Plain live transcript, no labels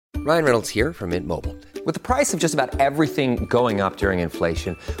Ryan Reynolds here from Mint Mobile. With the price of just about everything going up during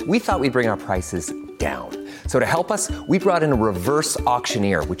inflation, we thought we'd bring our prices down. So to help us, we brought in a reverse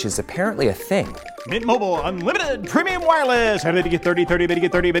auctioneer, which is apparently a thing. Mint Mobile Unlimited Premium Wireless. How to get 30, 30, bit to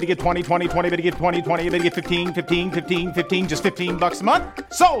get 30, bit to get 20, 20, 20, bit to get 20, 20, bit to get 15, 15, 15, 15, just $15 a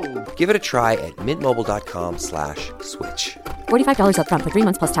month? Sold! Give it a try at mintmobile.com/switch. $45 up front for 3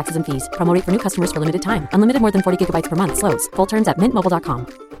 months plus taxes and fees. Promo rate for new customers for limited time. Unlimited more than 40 gigabytes per month. Slows full terms at mintmobile.com.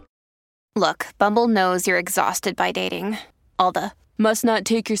 Look, Bumble knows you're exhausted by dating. All the must not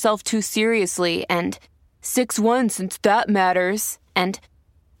take yourself too seriously and 6'1" since that matters. And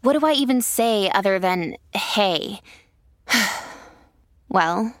what do I even say other than hey?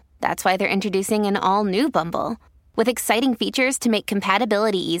 Well, that's why they're introducing an all-new Bumble with exciting features to make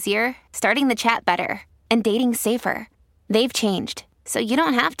compatibility easier, starting the chat better, and dating safer. They've changed, so you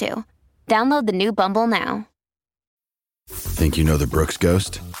don't have to. Download the new Bumble now. Think you know the Brooks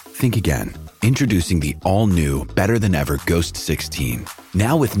Ghost? Think again. Introducing the all-new, better-than-ever Ghost 16.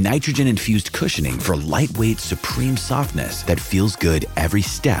 Now with nitrogen-infused cushioning for lightweight, supreme softness that feels good every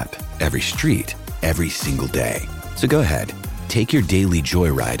step, every street, every single day. So go ahead, take your daily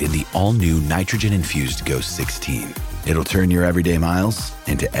joyride in the all-new nitrogen-infused Ghost 16. It'll turn your everyday miles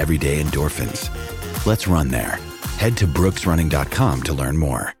into everyday endorphins. Let's run there. Head to brooksrunning.com to learn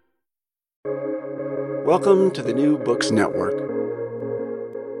more. Welcome to the New Books Network.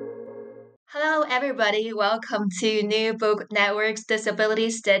 Hello, everybody. Welcome to New Book Network's Disability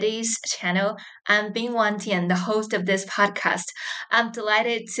Studies channel. I'm Bing Wantian, the host of this podcast. I'm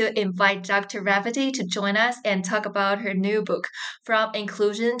delighted to invite Dr. Raffety to join us and talk about her new book, From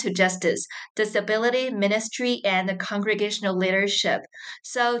Inclusion to Justice, Disability, Ministry, and Congregational Leadership.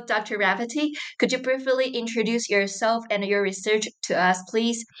 So, Dr. Raffety, could you briefly introduce yourself and your research to us,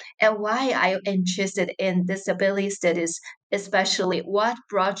 please? And why are you interested in disability studies? Especially, what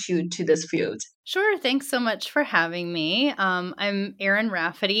brought you to this field? Sure. Thanks so much for having me. I'm Erin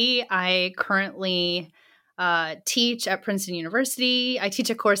Raffety. I currently teach at Princeton University. I teach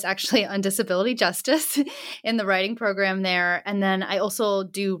a course actually on disability justice in the writing program there. And then I also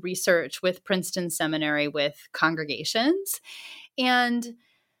do research with Princeton Seminary with congregations. And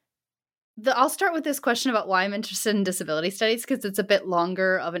I'll start with this question about why I'm interested in disability studies, because it's a bit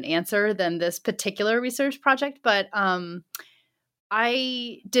longer of an answer than this particular research project. But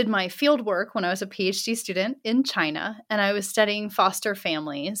I did my field work when I was a PhD student in China, and I was studying foster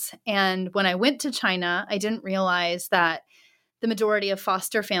families. And when I went to China, I didn't realize that the majority of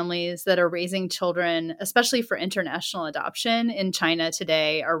foster families that are raising children, especially for international adoption in China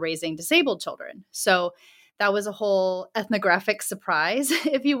today, are raising disabled children. So that was a whole ethnographic surprise,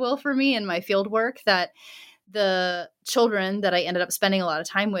 if you will, for me in my field work, that the children that I ended up spending a lot of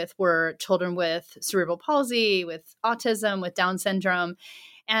time with were children with cerebral palsy, with autism, with Down syndrome.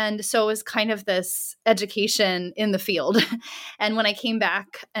 And so it was kind of this education in the field. And when I came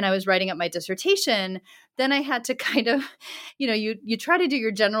back and I was writing up my dissertation, then I had to kind of, you try to do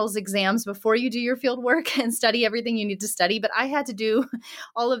your general's exams before you do your field work and study everything you need to study. But I had to do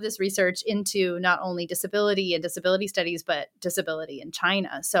all of this research into not only disability and disability studies, but disability in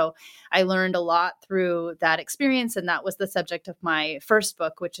China. So I learned a lot through that experience. And that was the subject of my first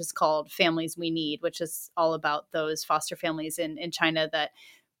book, which is called Families We Need, which is all about those foster families in China that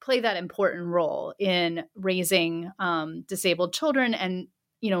play that important role in raising disabled children. And,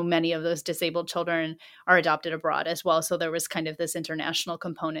 many of those disabled children are adopted abroad as well. So there was kind of this international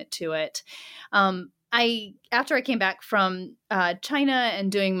component to it. After I came back from China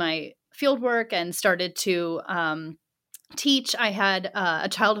and doing my field work and started to teach, I had a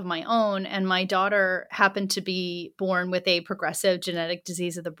child of my own, and my daughter happened to be born with a progressive genetic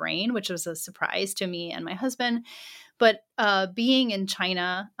disease of the brain, which was a surprise to me and my husband. But being in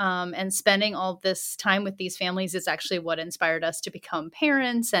China and spending all this time with these families is actually what inspired us to become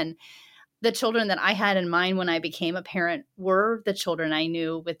parents. And the children that I had in mind when I became a parent were the children I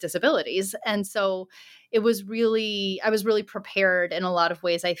knew with disabilities. And so I was really prepared in a lot of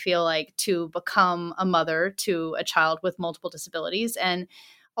ways, I feel like, to become a mother to a child with multiple disabilities. And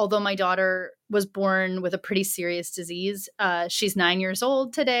although my daughter was born with a pretty serious disease, she's 9 years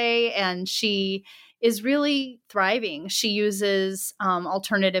old today, and she is really thriving. She uses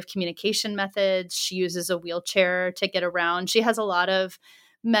alternative communication methods. She uses a wheelchair to get around. She has a lot of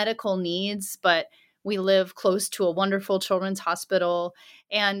medical needs, but we live close to a wonderful children's hospital.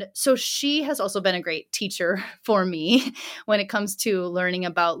 And so she has also been a great teacher for me when it comes to learning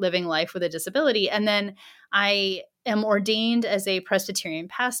about living life with a disability. And then I am ordained as a Presbyterian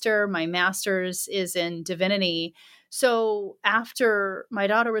pastor. My master's is in divinity. So after my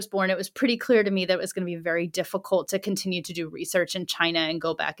daughter was born, it was pretty clear to me that it was going to be very difficult to continue to do research in China and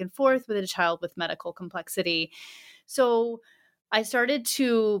go back and forth with a child with medical complexity. So I started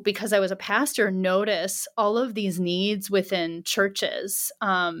to, because I was a pastor, notice all of these needs within churches,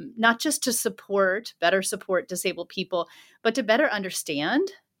 not just to better support disabled people, but to better understand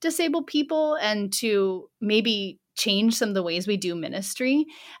disabled people and to maybe change some of the ways we do ministry.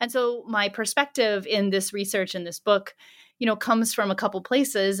 And so my perspective in this research in this book, comes from a couple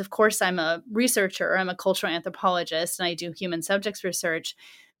places. Of course, I'm a researcher, I'm a cultural anthropologist, and I do human subjects research,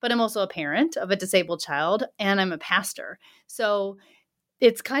 but I'm also a parent of a disabled child, and I'm a pastor. So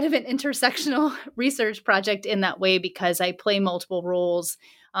it's kind of an intersectional research project in that way, because I play multiple roles.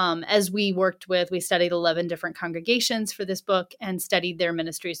 As we studied 11 different congregations for this book and studied their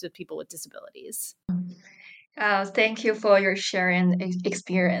ministries with people with disabilities. Thank you for your sharing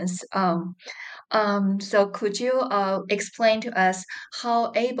experience. So could you explain to us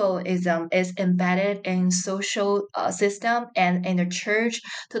how ableism is embedded in social system and in the church,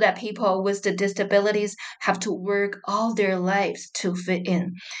 so that people with the disabilities have to work all their lives to fit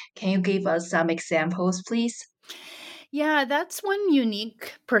in? Can you give us some examples, please? Yeah, that's one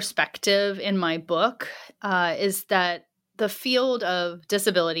unique perspective in my book, is that the field of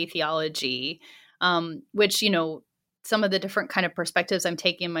disability theology, which, some of the different kind of perspectives I'm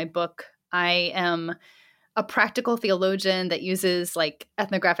taking in my book, I am a practical theologian that uses like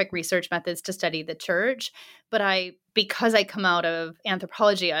ethnographic research methods to study the church. But because I come out of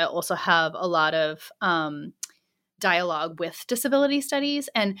anthropology, I also have a lot of dialogue with disability studies.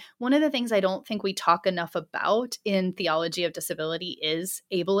 And one of the things I don't think we talk enough about in theology of disability is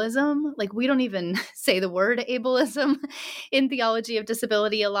ableism. Like, we don't even say the word ableism in theology of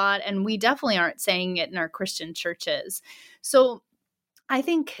disability a lot. And we definitely aren't saying it in our Christian churches. So I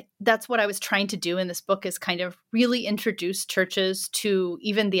think that's what I was trying to do in this book, is kind of really introduce churches to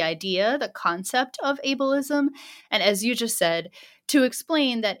even the concept of ableism. And as you just said, to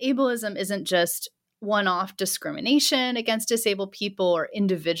explain that ableism isn't just one-off discrimination against disabled people or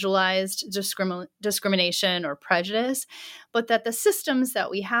individualized discrimination or prejudice, but that the systems that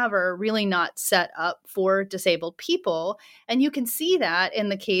we have are really not set up for disabled people. And you can see that in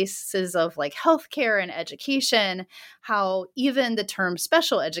the cases of like healthcare and education, how even the term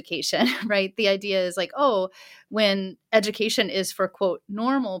special education, right? The idea is like, oh, when education is for, quote,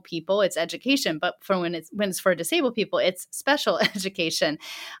 normal people, it's education, but when it's for disabled people, it's special education.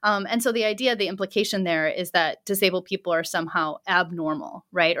 And so the implication there is that disabled people are somehow abnormal,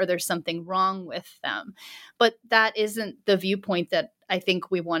 right? Or there's something wrong with them. But that isn't the viewpoint that I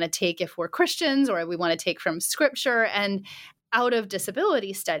think we want to take if we're Christians, or we want to take from scripture. And out of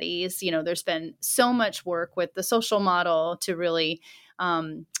disability studies, there's been so much work with the social model to really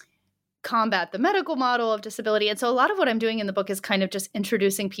combat the medical model of disability. And so a lot of what I'm doing in the book is kind of just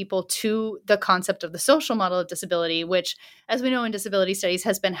introducing people to the concept of the social model of disability, which, as we know in disability studies,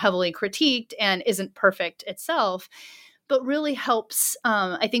 has been heavily critiqued and isn't perfect itself, but really helps,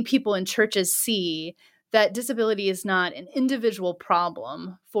 I think, people in churches see that disability is not an individual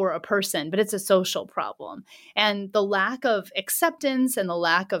problem for a person, but it's a social problem. And the lack of acceptance and the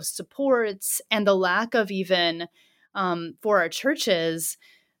lack of supports and the lack of even for our churches,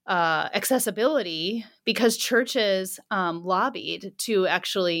 accessibility, because churches lobbied to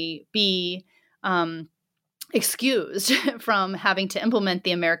actually be excused from having to implement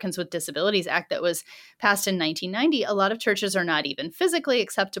the Americans with Disabilities Act that was passed in 1990. A lot of churches are not even physically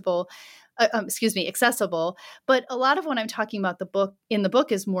accessible. But a lot of what I'm talking about in the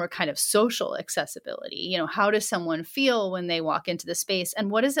book is more kind of social accessibility. How does someone feel when they walk into the space, and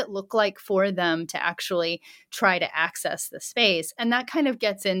what does it look like for them to actually try to access the space? And that kind of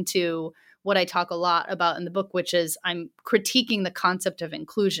gets into what I talk a lot about in the book, which is I'm critiquing the concept of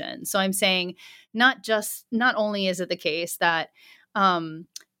inclusion. So I'm saying not only is it the case that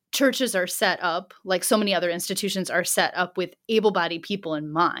churches are set up, like so many other institutions are set up, with able-bodied people in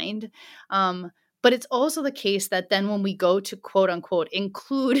mind. But it's also the case that then when we go to, quote unquote,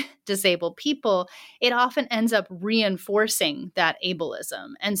 include disabled people, it often ends up reinforcing that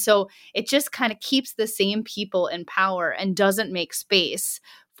ableism. And so it just kind of keeps the same people in power and doesn't make space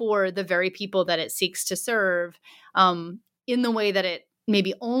for the very people that it seeks to serve, in the way that it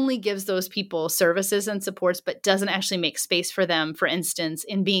maybe only gives those people services and supports, but doesn't actually make space for them, for instance,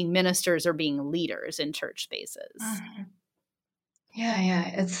 in being ministers or being leaders in church spaces. Yeah,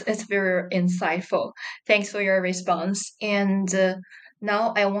 it's very insightful. Thanks for your response. And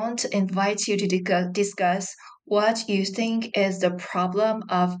now I want to invite you to discuss what you think is the problem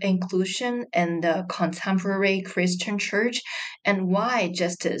of inclusion in the contemporary Christian church, and why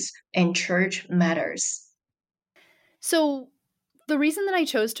justice in church matters. So the reason that I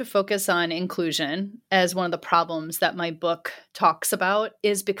chose to focus on inclusion as one of the problems that my book talks about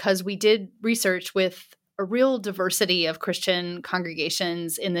is because we did research with a real diversity of Christian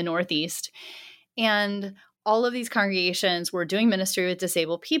congregations in the Northeast. And all of these congregations were doing ministry with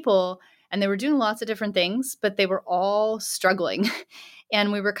disabled people, and they were doing lots of different things, but they were all struggling.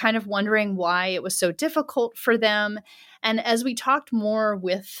 And we were kind of wondering why it was so difficult for them. And as we talked more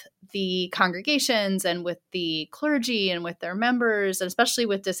with the congregations and with the clergy and with their members, and especially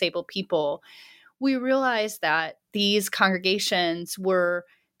with disabled people, we realized that these congregations were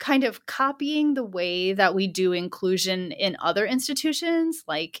kind of copying the way that we do inclusion in other institutions,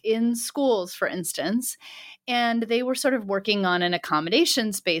 like in schools, for instance. And they were sort of working on an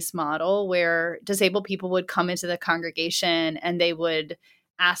accommodations-based model where disabled people would come into the congregation and they would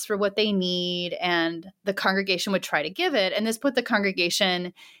ask for what they need, and the congregation would try to give it. And this put the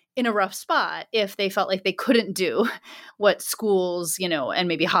congregation in a rough spot if they felt like they couldn't do what schools, and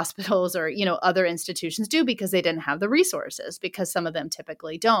maybe hospitals or, other institutions do because they didn't have the resources, because some of them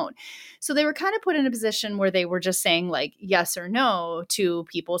typically don't. So they were kind of put in a position where they were just saying like yes or no to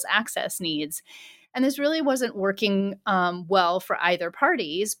people's access needs. And this really wasn't working well for either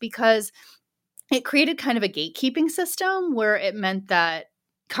parties, because it created kind of a gatekeeping system where it meant that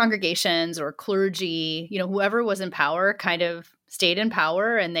congregations or clergy, whoever was in power kind of stayed in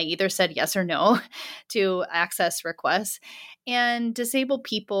power, and they either said yes or no to access requests. And disabled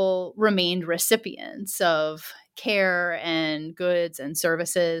people remained recipients of care and goods and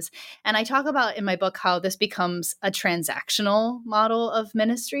services. And I talk about in my book how this becomes a transactional model of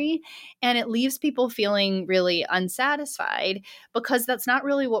ministry, and it leaves people feeling really unsatisfied, because that's not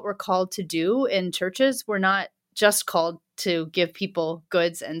really what we're called to do in churches. We're not just called to give people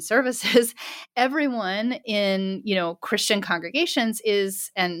goods and services. Everyone in, Christian congregations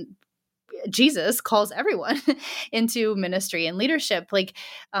is, and Jesus calls everyone into ministry and leadership. Like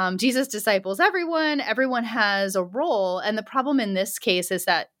Jesus disciples everyone has a role. And the problem in this case is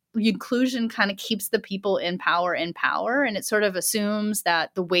that inclusion kind of keeps the people in power. And it sort of assumes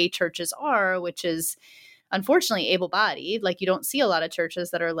that the way churches are, which is unfortunately able-bodied, like you don't see a lot of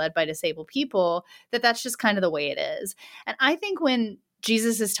churches that are led by disabled people, that's just kind of the way it is. And I think when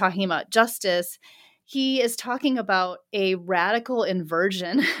Jesus is talking about justice, he is talking about a radical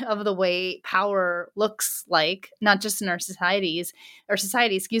inversion of the way power looks like, not just in our society,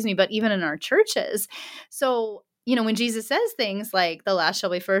 but even in our churches. So, when Jesus says things like the last shall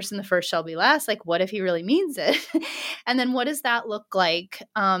be first and the first shall be last, like what if he really means it? And then what does that look like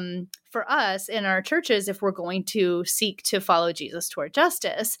for us in our churches if we're going to seek to follow Jesus toward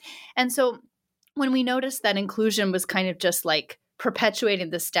justice? And so when we noticed that inclusion was kind of just like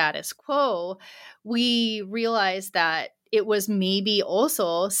perpetuating the status quo, we realized that it was maybe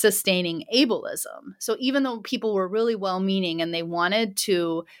also sustaining ableism. So even though people were really well-meaning and they wanted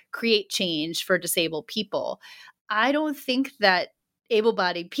to create change for disabled people, I don't think that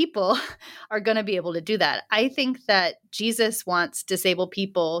able-bodied people are going to be able to do that. I think that Jesus wants disabled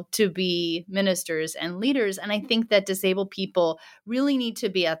people to be ministers and leaders, and I think that disabled people really need to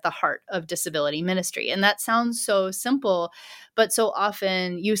be at the heart of disability ministry. And that sounds so simple, but so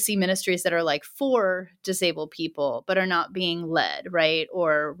often you see ministries that are like for disabled people, but are not being led, right?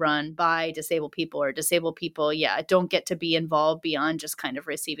 Or run by disabled people, or disabled people, don't get to be involved beyond just kind of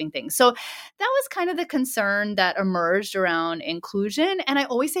receiving things. So that was kind of the concern that emerged around inclusion. And I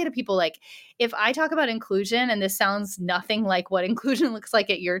always say to people, like, if I talk about inclusion and this sounds nothing like what inclusion looks like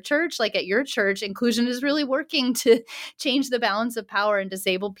at your church, inclusion is really working to change the balance of power and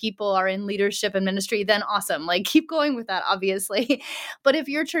disabled people are in leadership and ministry, then awesome. Like, keep going with that, obviously. But if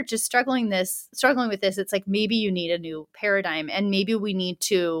your church is struggling with this, it's like maybe you need a new paradigm, and maybe we need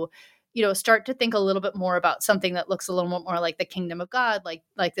to start to think a little bit more about something that looks a little bit more like the kingdom of God,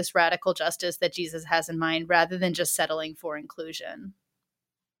 like this radical justice that Jesus has in mind, rather than just settling for inclusion.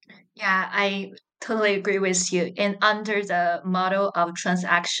 Yeah, I totally agree with you. And under the model of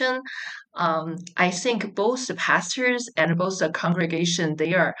transaction, I think both the pastors and both the congregation,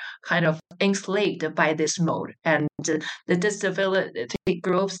 they are kind of enslaved by this mode. And the disability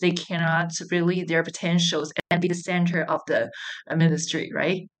groups, they cannot release their potentials and be the center of the ministry,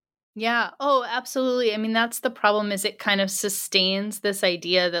 right? Yeah. Oh, absolutely. I mean, that's the problem, is it kind of sustains this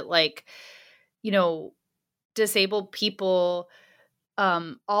idea that disabled people,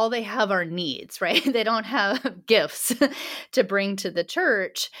 all they have are needs, right? They don't have gifts to bring to the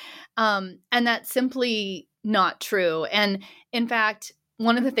church. And that's simply not true. And in fact,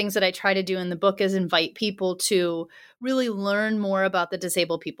 one of the things that I try to do in the book is invite people to really learn more about the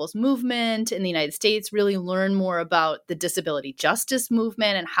disabled people's movement in the United States, really learn more about the disability justice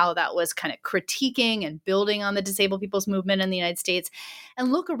movement and how that was kind of critiquing and building on the disabled people's movement in the United States,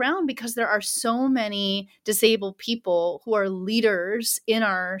 and look around because there are so many disabled people who are leaders in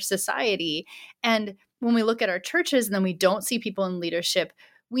our society. And when we look at our churches and then we don't see people in leadership,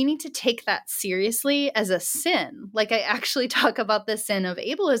 we need to take that seriously as a sin. Like I actually talk about the sin of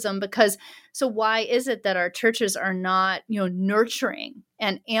ableism because so why is it that our churches are not, nurturing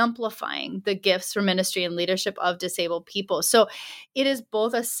and amplifying the gifts for ministry and leadership of disabled people? So it is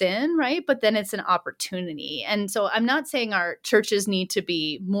both a sin, right? But then it's an opportunity. And so I'm not saying our churches need to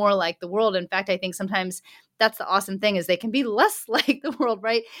be more like the world. In fact, I think sometimes that's the awesome thing is they can be less like the world,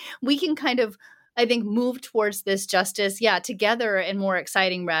 right? We can kind of I think, move towards this justice, together in more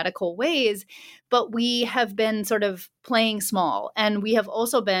exciting, radical ways. But we have been sort of playing small. And we have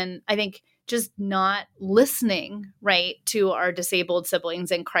also been, I think, just not listening, right, to our disabled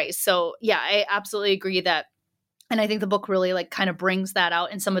siblings in Christ. So, I absolutely agree that. And I think the book really kind of brings that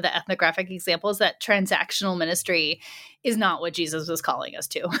out in some of the ethnographic examples that transactional ministry is not what Jesus was calling us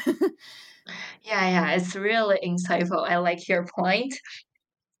to. Yeah, it's really insightful. I like your point.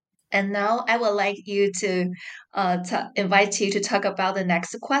 And now I would like you to invite you to talk about the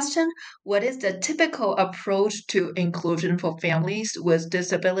next question. What is the typical approach to inclusion for families with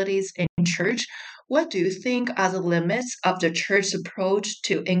disabilities in church? What do you think are the limits of the church's approach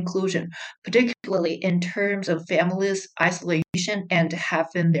to inclusion, particularly in terms of families' isolation and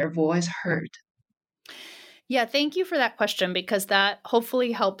having their voice heard? Yeah, thank you for that question because that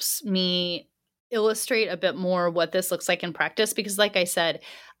hopefully helps me illustrate a bit more what this looks like in practice. Because like I said,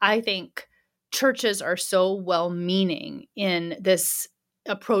 I think churches are so well-meaning in this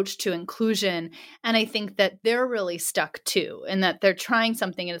approach to inclusion. And I think that they're really stuck too, and that they're trying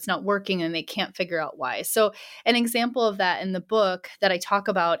something and it's not working and they can't figure out why. So an example of that in the book that I talk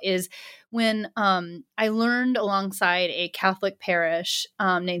about is when I learned alongside a Catholic parish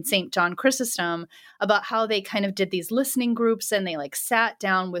named St. John Chrysostom about how they kind of did these listening groups and they sat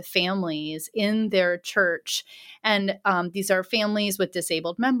down with families in their church. And these are families with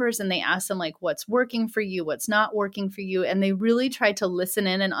disabled members, and they asked them what's working for you, what's not working for you. And they really tried to listen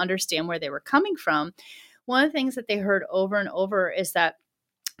in and understand where they were coming from. One of the things that they heard over and over is that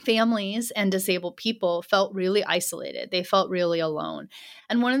families and disabled people felt really isolated. They felt really alone.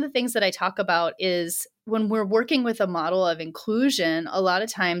 And one of the things that I talk about is when we're working with a model of inclusion, a lot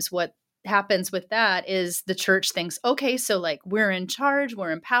of times what happens with that is the church thinks, okay, so we're in charge,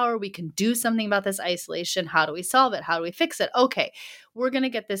 we're in power, we can do something about this isolation. How do we solve it? How do we fix it? Okay, we're going to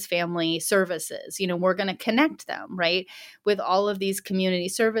get this family services. We're going to connect them, right, with all of these community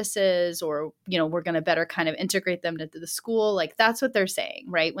services, or, we're going to better kind of integrate them into the school. That's what they're saying,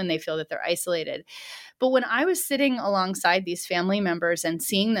 right, when they feel that they're isolated. But when I was sitting alongside these family members and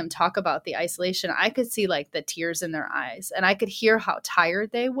seeing them talk about the isolation, I could see the tears in their eyes, and I could hear how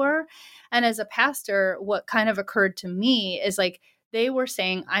tired they were. And as a pastor, what kind of occurred to me is they were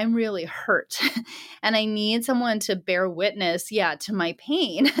saying, I'm really hurt and I need someone to bear witness, to my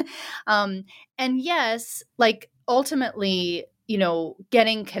pain. And yes, ultimately,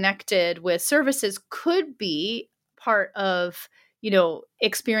 getting connected with services could be part of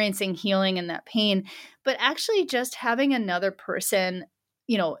experiencing healing in that pain, but actually just having another person,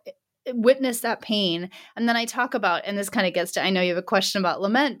 witness that pain. And then I talk about, and this kind of gets to, I know you have a question about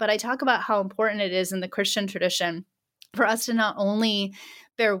lament, but I talk about how important it is in the Christian tradition for us to not only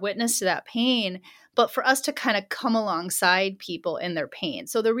bear witness to that pain, but for us to kind of come alongside people in their pain.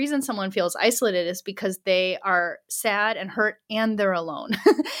 So the reason someone feels isolated is because they are sad and hurt and they're alone.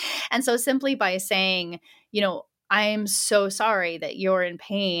 And so simply by saying, I'm so sorry that you're in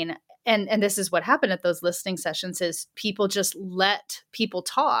pain. And this is what happened at those listening sessions is people just let people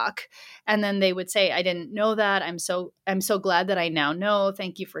talk. And then they would say, I didn't know that. I'm so glad that I now know.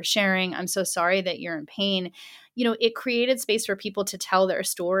 Thank you for sharing. I'm so sorry that you're in pain. It created space for people to tell their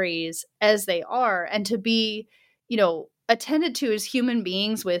stories as they are and to be, attended to as human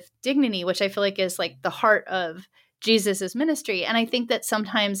beings with dignity, which I feel is the heart of Jesus's ministry. And I think that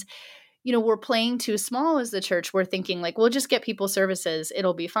sometimes we're playing too small as the church. We're thinking we'll just get people services.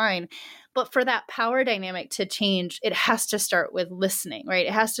 It'll be fine. But for that power dynamic to change, it has to start with listening, right?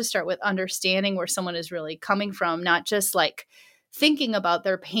 It has to start with understanding where someone is really coming from, not just thinking about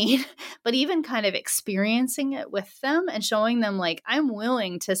their pain, but even kind of experiencing it with them and showing them I'm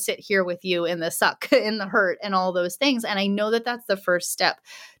willing to sit here with you in the suck, in the hurt and all those things. And I know that that's the first step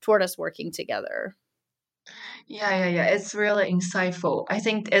toward us working together. Yeah. It's really insightful. I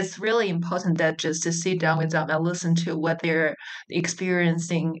think it's really important that just to sit down with them and listen to what they're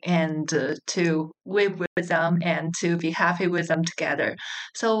experiencing and to live with them and to be happy with them together.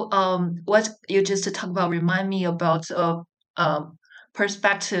 So, what you just talked about remind me about um,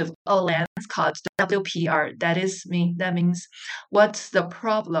 perspective or lens called WPR. That is mean that means what's the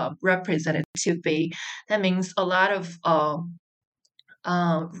problem represented to be. That means um,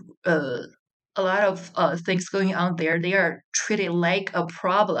 uh, a lot of things going on there. They are treated like a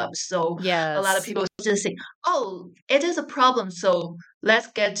problem. So a lot of Yes. people just think, "Oh, it is a problem, so let's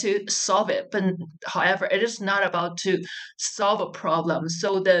get to solve it." But however, it is not about to solve a problem.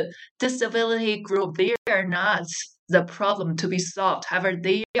 So the disability group, they are not the problem to be solved. However,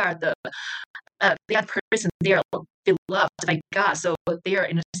 they are the person, they are beloved by God. So they are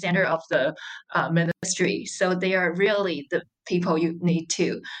in the center of the ministry. So they are really the people you need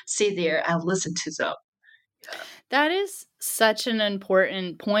to sit there and listen to them. That is such an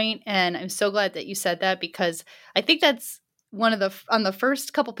important point, and I'm so glad that you said that because I think that's one of the on the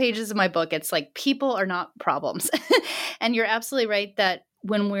first couple pages of my book, it's like people are not problems. And you're absolutely right that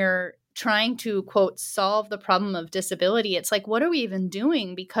when we're trying to quote solve the problem of disability, it's like what are we even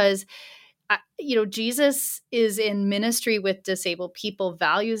doing? Because Jesus is in ministry with disabled people,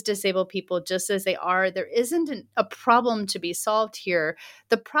 values disabled people just as they are. There isn't a problem to be solved here.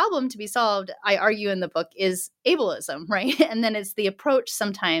 The problem to be solved, I argue in the book, is ableism, right? And then it's the approach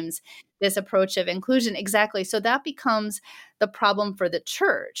sometimes, this approach of inclusion. Exactly. So that becomes the problem for the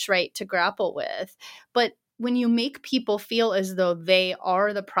church, right, to grapple with. But when you make people feel as though they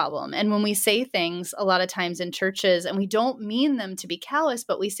are the problem, and when we say things a lot of times in churches, and we don't mean them to be callous,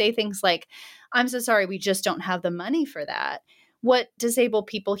 but we say things like, I'm so sorry, we just don't have the money for that. What disabled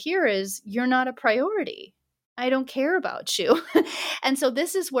people hear is, you're not a priority. I don't care about you. And so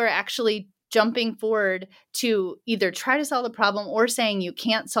this is where actually jumping forward to either try to solve the problem or saying you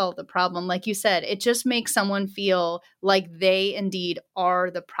can't solve the problem, like you said, it just makes someone feel like they indeed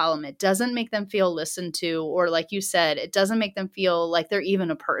are the problem. It doesn't make them feel listened to, or like you said, it doesn't make them feel like they're even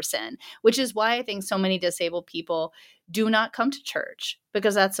a person, which is why I think so many disabled people do not come to church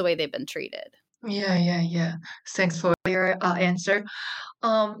because that's the way they've been treated. Yeah. Thanks for your answer.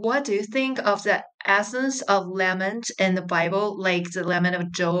 What do you think of the essence of lament in the Bible, like the lament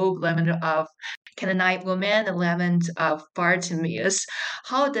of Job, lament of Canaanite woman, the lament of Bartimaeus?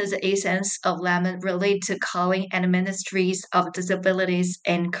 How does the essence of lament relate to calling and ministries of disabilities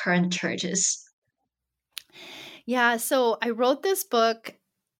in current churches? Yeah, so I wrote this book.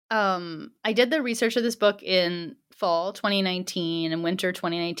 I did the research of this book in fall 2019 and winter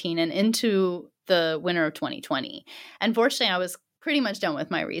 2019 and into the winter of 2020. Unfortunately, I was pretty much done with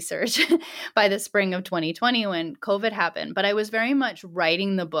my research by the spring of 2020 when COVID happened. But I was very much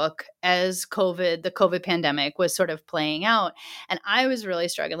writing the book as the COVID pandemic was sort of playing out. And I was really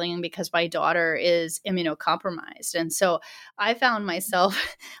struggling because my daughter is immunocompromised. And so I found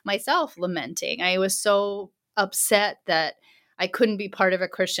myself lamenting. I was so upset that I couldn't be part of a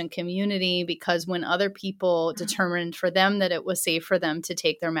Christian community because when other people determined for them that it was safe for them to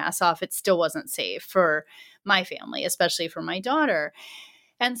take their masks off, it still wasn't safe for my family, especially for my daughter.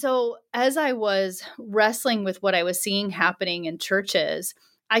 And so as I was wrestling with what I was seeing happening in churches,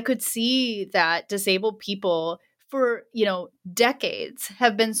 I could see that disabled people for, decades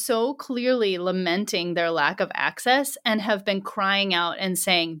have been so clearly lamenting their lack of access and have been crying out and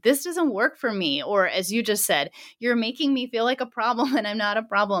saying, this doesn't work for me. Or as you just said, you're making me feel like a problem and I'm not a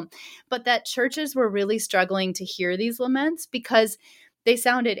problem. But that churches were really struggling to hear these laments because they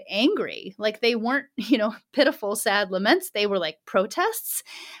sounded angry. Like they weren't, pitiful, sad laments. They were like protests.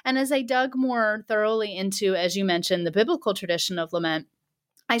 And as I dug more thoroughly into, as you mentioned, the biblical tradition of lament,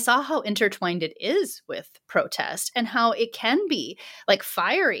 I saw how intertwined it is with protest and how it can be like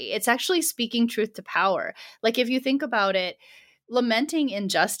fiery. It's actually speaking truth to power. Like if you think about it, lamenting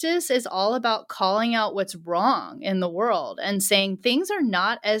injustice is all about calling out what's wrong in the world and saying things are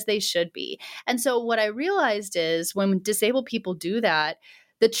not as they should be. And so what I realized is when disabled people do that,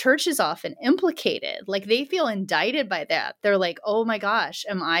 the church is often implicated. Like they feel indicted by that. They're like, oh my gosh,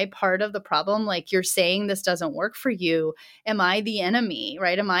 am I part of the problem? Like you're saying this doesn't work for you. Am I the enemy,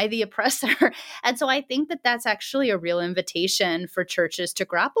 right? Am I the oppressor? And so I think that that's actually a real invitation for churches to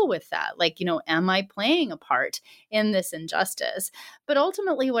grapple with that. Like, am I playing a part in this injustice? But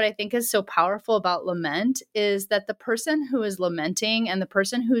ultimately, what I think is so powerful about lament is that the person who is lamenting and the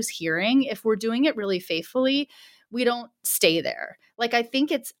person who's hearing, if we're doing it really faithfully, we don't stay there. Like, I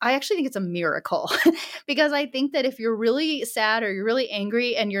actually think it's a miracle because I think that if you're really sad or you're really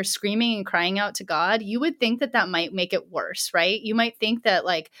angry and you're screaming and crying out to God, you would think that might make it worse, right? You might think that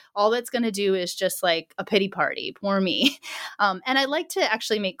like all that's going to do is just like a pity party, poor me. And I'd like to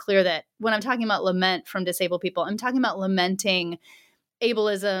actually make clear that when I'm talking about lament from disabled people, I'm talking about lamenting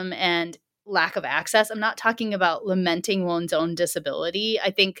ableism and lack of access. I'm not talking about lamenting one's own disability.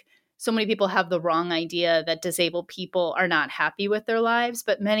 I think so many people have the wrong idea that disabled people are not happy with their lives,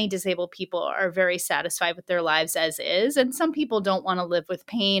 but many disabled people are very satisfied with their lives as is. And some people don't want to live with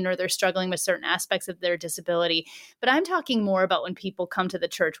pain or they're struggling with certain aspects of their disability. But I'm talking more about when people come to the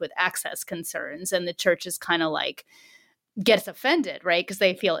church with access concerns and the church is kind of like, gets offended, right? Because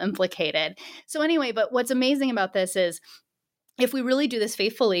they feel implicated. So anyway, but what's amazing about this is if we really do this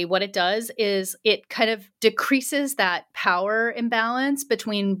faithfully, what it does is it kind of decreases that power imbalance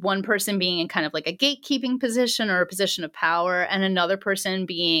between one person being in kind of like a gatekeeping position or a position of power and another person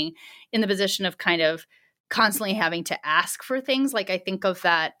being in the position of kind of constantly having to ask for things. Like I think of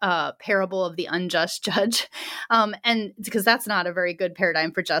that parable of the unjust judge. And because that's not a very good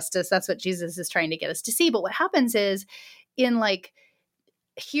paradigm for justice. That's what Jesus is trying to get us to see. But what happens is in like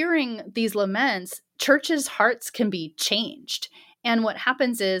hearing these laments, churches' hearts can be changed. And what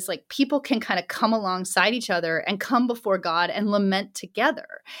happens is like people can kind of come alongside each other and come before God and lament together.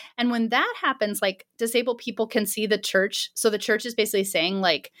 And when that happens, like disabled people can see the church. So the church is basically saying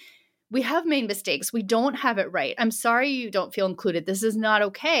like, we have made mistakes. We don't have it right. I'm sorry you don't feel included. This is not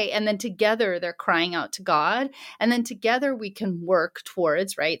okay. And then together they're crying out to God. And then together we can work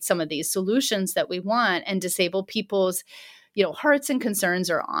towards, right, some of these solutions that we want, and disabled people's hearts and concerns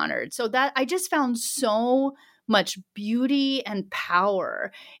are honored. So that I just found so much beauty and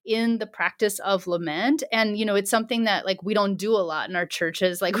power in the practice of lament. And, it's something that like we don't do a lot in our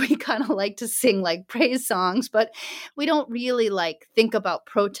churches. Like we kind of like to sing like praise songs, but we don't really like think about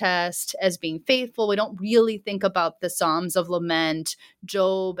protest as being faithful. We don't really think about the Psalms of lament,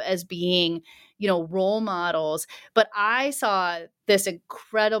 Job as being, role models. But I saw this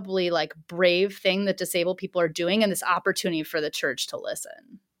incredibly like brave thing that disabled people are doing and this opportunity for the church to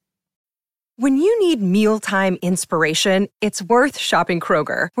listen. When you need mealtime inspiration, it's worth shopping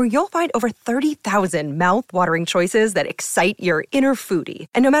Kroger, where you'll find over 30,000 mouth-watering choices that excite your inner foodie.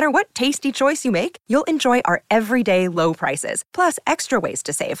 And no matter what tasty choice you make, you'll enjoy our everyday low prices, plus extra ways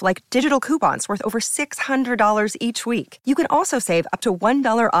to save, like digital coupons worth over $600 each week. You can also save up to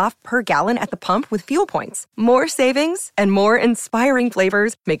 $1 off per gallon at the pump with fuel points. More savings and more inspiring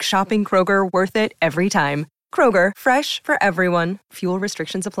flavors make shopping Kroger worth it every time. Kroger, fresh for everyone. Fuel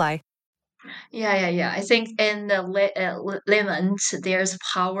restrictions apply. Yeah. I think in the lemons, there's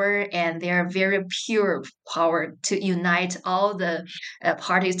power, and they are very pure power to unite all the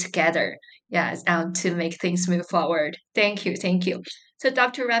parties together. Yes, to make things move forward. Thank you. So,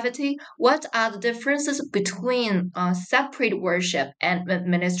 Dr. Raffety, what are the differences between separate worship and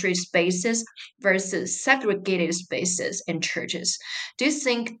ministry spaces versus segregated spaces in churches? Do you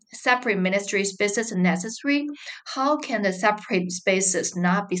think separate ministry spaces are necessary? How can the separate spaces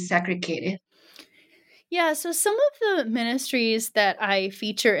not be segregated? Yeah, so some of the ministries that I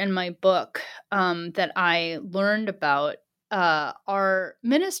feature in my book that I learned about are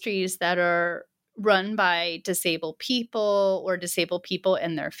ministries that are run by disabled people or disabled people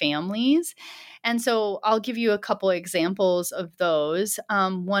and their families. And so I'll give you a couple examples of those.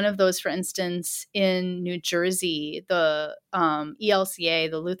 One of those, for instance, in New Jersey, the ELCA,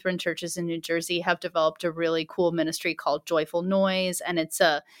 the Lutheran churches in New Jersey, have developed a really cool ministry called Joyful Noise. And it's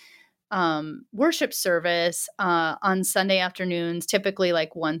a worship service on Sunday afternoons, typically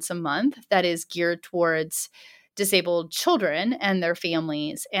like once a month, that is geared towards disabled children and their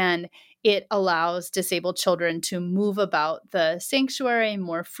families. And it allows disabled children to move about the sanctuary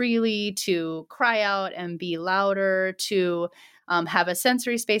more freely, to cry out and be louder, to have a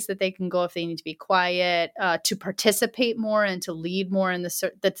sensory space that they can go if they need to be quiet, to participate more and to lead more in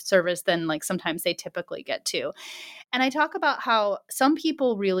the service than like sometimes they typically get to. And I talk about how some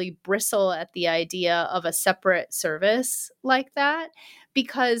people really bristle at the idea of a separate service like that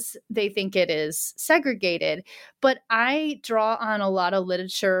because they think it is segregated. But I draw on a lot of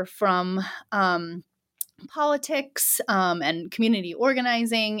literature from politics and community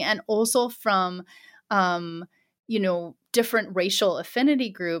organizing, and also from, different racial affinity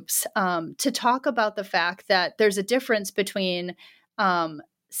groups to talk about the fact that there's a difference between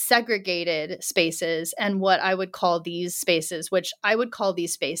segregated spaces and what I would call these spaces, which I would call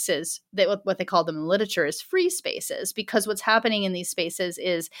these spaces, what they call them in literature is free spaces, because what's happening in these spaces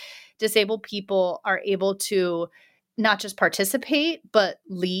is disabled people are able to not just participate, but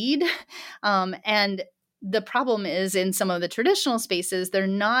lead. And the problem is in some of the traditional spaces, they're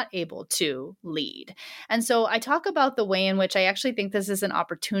not able to lead. And so I talk about the way in which I actually think this is an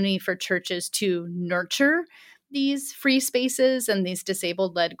opportunity for churches to nurture these free spaces and these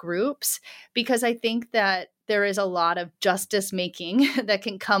disabled-led groups, because I think that there is a lot of justice making that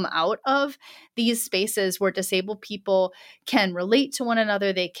can come out of these spaces where disabled people can relate to one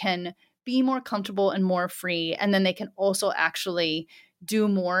another, they can be more comfortable and more free, and then they can also actually do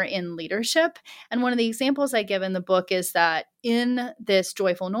more in leadership. And one of the examples I give in the book is that in this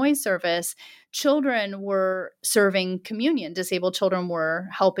Joyful Noise service, children were serving communion. Disabled children were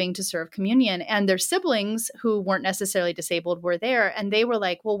helping to serve communion, and their siblings who weren't necessarily disabled were there. And they were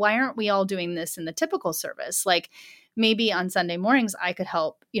like, well, why aren't we all doing this in the typical service? Like, maybe on Sunday mornings I could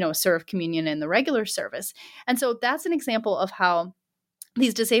help, serve communion in the regular service. And so that's an example of how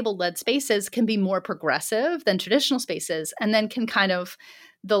these disabled-led spaces can be more progressive than traditional spaces, and then can kind of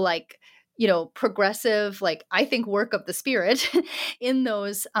progressive, I think, work of the Spirit in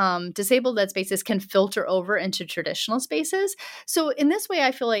those disabled-led spaces can filter over into traditional spaces. So in this way,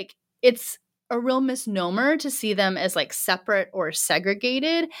 I feel like it's a real misnomer to see them as separate or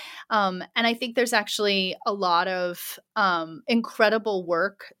segregated. And I think there's actually a lot of incredible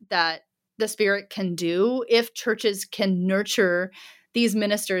work that the Spirit can do if churches can nurture these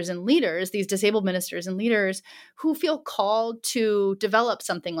ministers and leaders, these disabled ministers and leaders who feel called to develop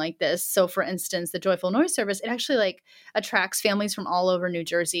something like this. So for instance, the Joyful Noise service, it actually attracts families from all over New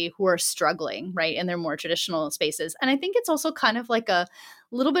Jersey who are struggling, right, in their more traditional spaces. And I think it's also kind of a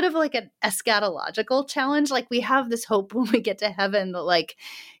little bit of an eschatological challenge. We have this hope when we get to heaven that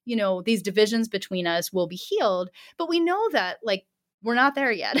these divisions between us will be healed. But we know that we're not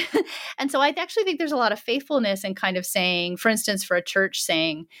there yet. And so I actually think there's a lot of faithfulness in kind of saying, for instance, for a church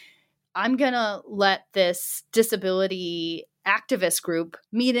saying, I'm going to let this disability activist group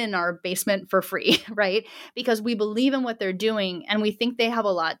meet in our basement for free, right? Because we believe in what they're doing and we think they have a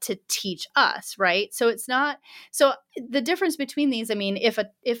lot to teach us, right? So it's not, so the difference between these, I mean, if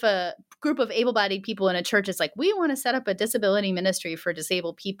a group of able-bodied people in a church is we want to set up a disability ministry for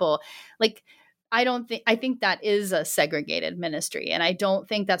disabled people, I think that is a segregated ministry. And I don't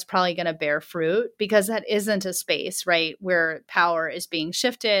think that's probably going to bear fruit, because that isn't a space, right, where power is being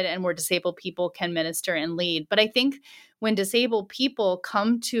shifted and where disabled people can minister and lead. But I think when disabled people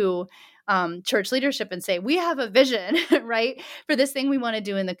come to church leadership and say, we have a vision, right, for this thing we want to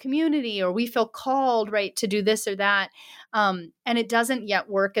do in the community, or we feel called, right, to do this or that, and it doesn't yet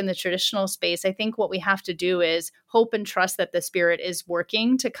work in the traditional space, I think what we have to do is hope and trust that the Spirit is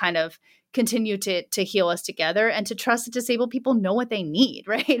working to kind of continue to heal us together, and to trust that disabled people know what they need,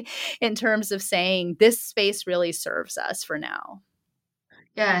 right, in terms of saying this space really serves us for now.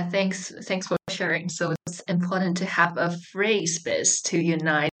 Yeah, thanks for sharing. So it's important to have a free space to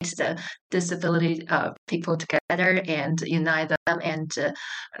unite the disability people together and unite them, and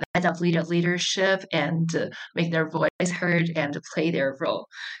let them lead a leadership and make their voice heard and play their role.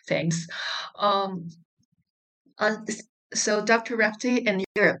 Thanks. So, Dr. Raffety, in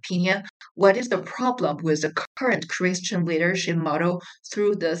your opinion, what is the problem with the current Christian leadership model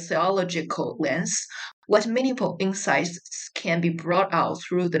through the theological lens? What meaningful insights can be brought out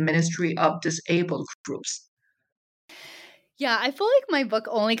through the ministry of disabled groups? Yeah, I feel like my book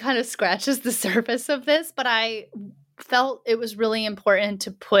only kind of scratches the surface of this, but I felt it was really important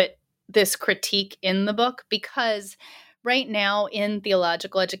to put this critique in the book, because right now in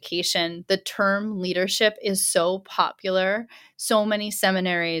theological education, the term leadership is so popular. So many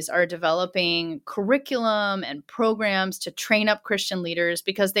seminaries are developing curriculum and programs to train up Christian leaders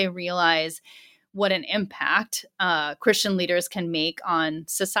because they realize what an impact Christian leaders can make on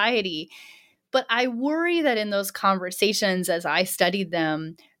society. But I worry that in those conversations, as I studied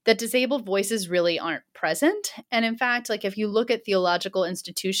them, that disabled voices really aren't present. And in fact, if you look at theological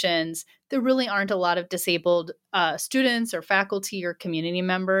institutions, there really aren't a lot of disabled students or faculty or community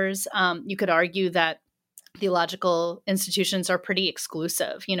members. You could argue that theological institutions are pretty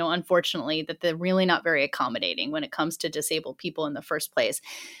exclusive, unfortunately, that they're really not very accommodating when it comes to disabled people in the first place.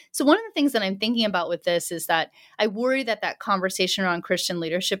 So one of the things that I'm thinking about with this is that I worry that conversation around Christian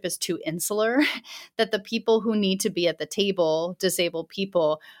leadership is too insular, that the people who need to be at the table, disabled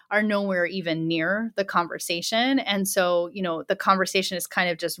people, are nowhere even near the conversation. And so, the conversation is kind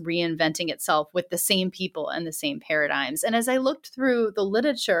of just reinventing itself with the same people and the same paradigms. And as I looked through the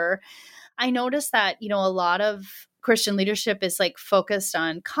literature, I noticed that, a lot of Christian leadership is focused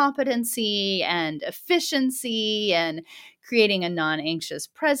on competency and efficiency and creating a non-anxious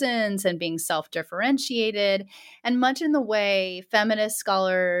presence and being self-differentiated. And much in the way feminist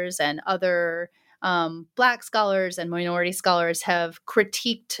scholars and other Black scholars and minority scholars have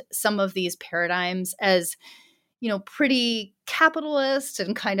critiqued some of these paradigms as, pretty capitalist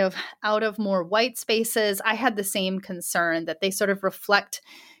and kind of out of more white spaces. I had the same concern that they sort of reflect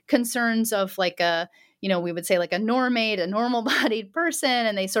concerns of like we would say like a normate, a normal bodied person,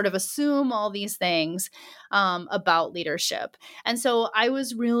 and they sort of assume all these things about leadership. And so I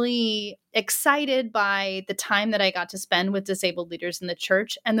was really excited by the time that I got to spend with disabled leaders in the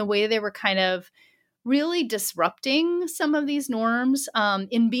church and the way they were kind of really disrupting some of these norms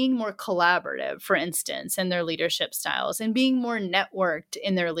in being more collaborative, for instance, in their leadership styles, and being more networked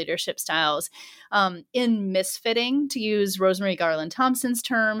in their leadership styles, in misfitting, to use Rosemary Garland Thompson's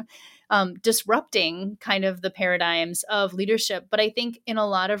term, disrupting kind of the paradigms of leadership, but I think in a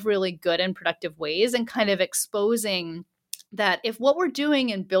lot of really good and productive ways, and kind of exposing that if what we're doing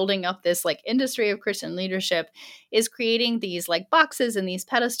in building up this like industry of Christian leadership is creating these like boxes and these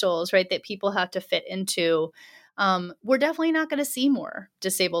pedestals, right, that people have to fit into, we're definitely not going to see more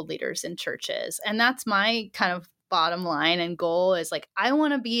disabled leaders in churches. And that's my kind of bottom line and goal is like, I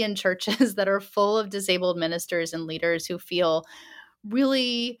want to be in churches that are full of disabled ministers and leaders who feel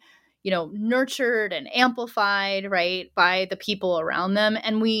really nurtured and amplified, right, by the people around them.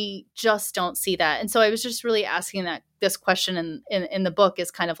 And we just don't see that. And so I was just really asking this question in the book is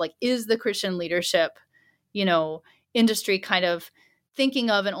kind of like, is the Christian leadership, industry kind of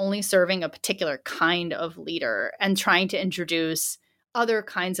thinking of and only serving a particular kind of leader and trying to introduce other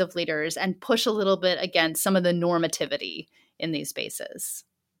kinds of leaders and push a little bit against some of the normativity in these spaces?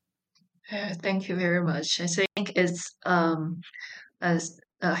 Thank you very much. I think it's as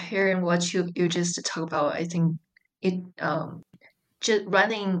hearing what you just talk about, I think it just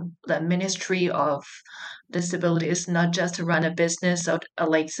running the ministry of disability is not just to run a business of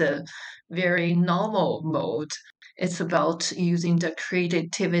like the very normal mode. It's about using the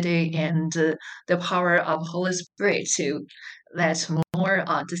creativity and the power of Holy Spirit to let more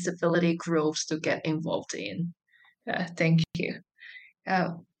disability groups to get involved in. Thank you.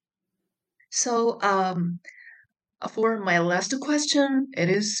 So for my last question, it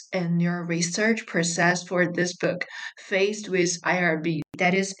is in your research process for this book, faced with IRB,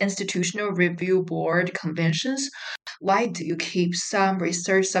 that is Institutional Review Board conventions, why do you keep some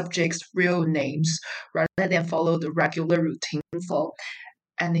research subjects' real names rather than follow the regular routine for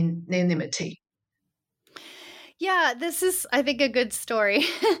anonymity? Yeah, this is, I think, a good story.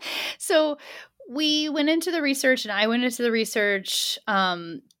 So we went into the research, and I went into the research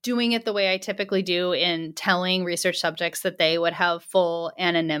doing it the way I typically do in telling research subjects that they would have full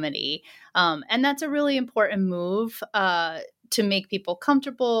anonymity. And that's a really important move to make people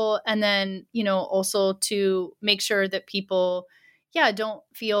comfortable. And then, also to make sure that people, don't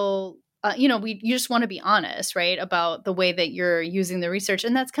feel you just want to be honest, right, about the way that you're using the research.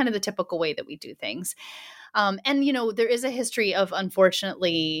 And that's kind of the typical way that we do things. And, there is a history of,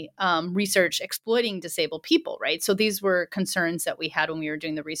 unfortunately, research exploiting disabled people, right? So these were concerns that we had when we were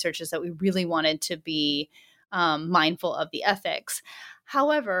doing the research, is that we really wanted to be mindful of the ethics.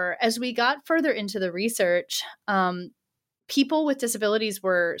 However, as we got further into the research, people with disabilities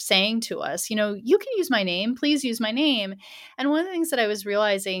were saying to us, you can use my name, please use my name. And one of the things that I was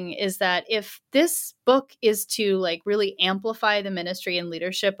realizing is that if this book is to like really amplify the ministry and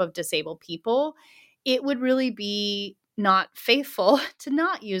leadership of disabled people, it would really be not faithful to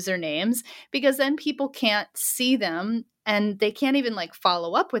not use their names, because then people can't see them and they can't even like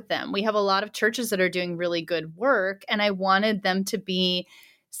follow up with them. We have a lot of churches that are doing really good work, and I wanted them to be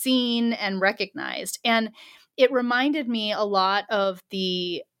seen and recognized. And it reminded me a lot of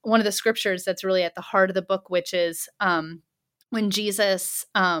one of the scriptures that's really at the heart of the book, which is when Jesus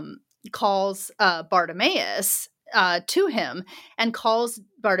calls Bartimaeus to him and calls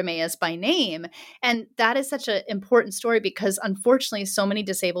Bartimaeus by name. And that is such an important story, because unfortunately, so many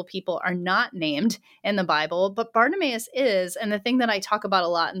disabled people are not named in the Bible, but Bartimaeus is. And the thing that I talk about a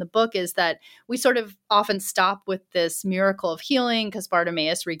lot in the book is that we sort of often stop with this miracle of healing because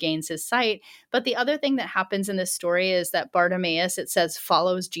Bartimaeus regains his sight. But the other thing that happens in this story is that Bartimaeus, it says,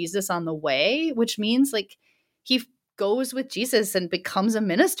 follows Jesus on the way, which means like he goes with Jesus and becomes a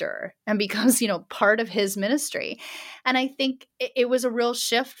minister and becomes, part of his ministry. And I think it was a real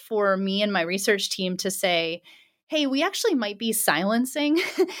shift for me and my research team to say, hey, we actually might be silencing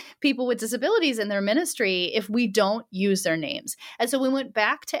people with disabilities in their ministry if we don't use their names. And so we went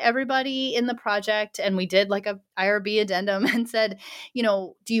back to everybody in the project and we did like a IRB addendum and said,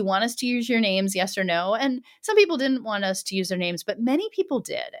 do you want us to use your names? Yes or no? And some people didn't want us to use their names, but many people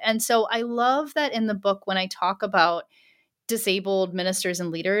did. And so I love that in the book when I talk about disabled ministers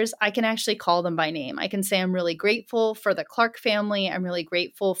and leaders, I can actually call them by name. I can say, I'm really grateful for the Clark family. I'm really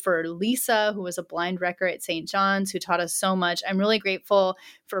grateful for Lisa, who was a blind wrecker at St. John's, who taught us so much. I'm really grateful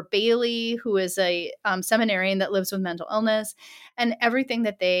for Bailey, who is a seminarian that lives with mental illness, and everything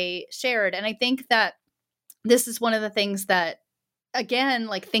that they shared. And I think that this is one of the things that, again,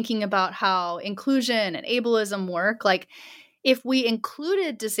 like thinking about how inclusion and ableism work, like if we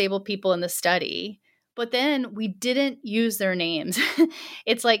included disabled people in the study, but then we didn't use their names,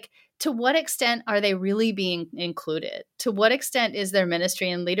 it's like, to what extent are they really being included? To what extent is their ministry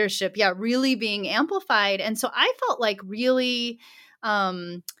and leadership, really being amplified? And so I felt like really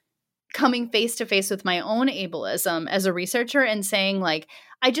coming face to face with my own ableism as a researcher and saying, like,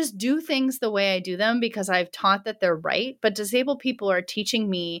 I just do things the way I do them because I've taught that they're right. But disabled people are teaching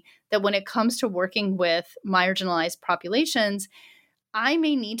me that when it comes to working with marginalized populations, I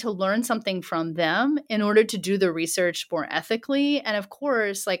may need to learn something from them in order to do the research more ethically. And of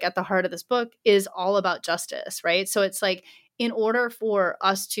course, like at the heart of this book is all about justice, right? So it's like, in order for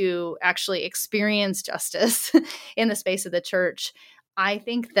us to actually experience justice in the space of the church, I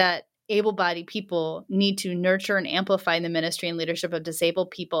think that able-bodied people need to nurture and amplify the ministry and leadership of disabled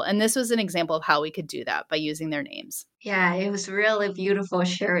people. And this was an example of how we could do that by using their names. Yeah, it was really beautiful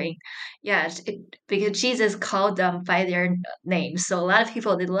sharing. Yes, because Jesus called them by their name. So a lot of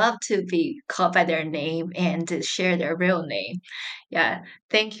people, they love to be called by their name and to share their real name. Yeah,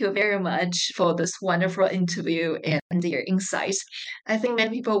 thank you very much for this wonderful interview and your insights. I think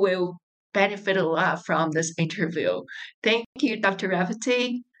many people will benefit a lot from this interview. Thank you, Dr.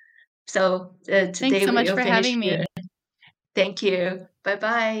 Raffety. So Thanks today so we much will for finish having me. here. Thank you.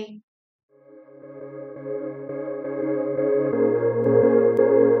 Bye-bye.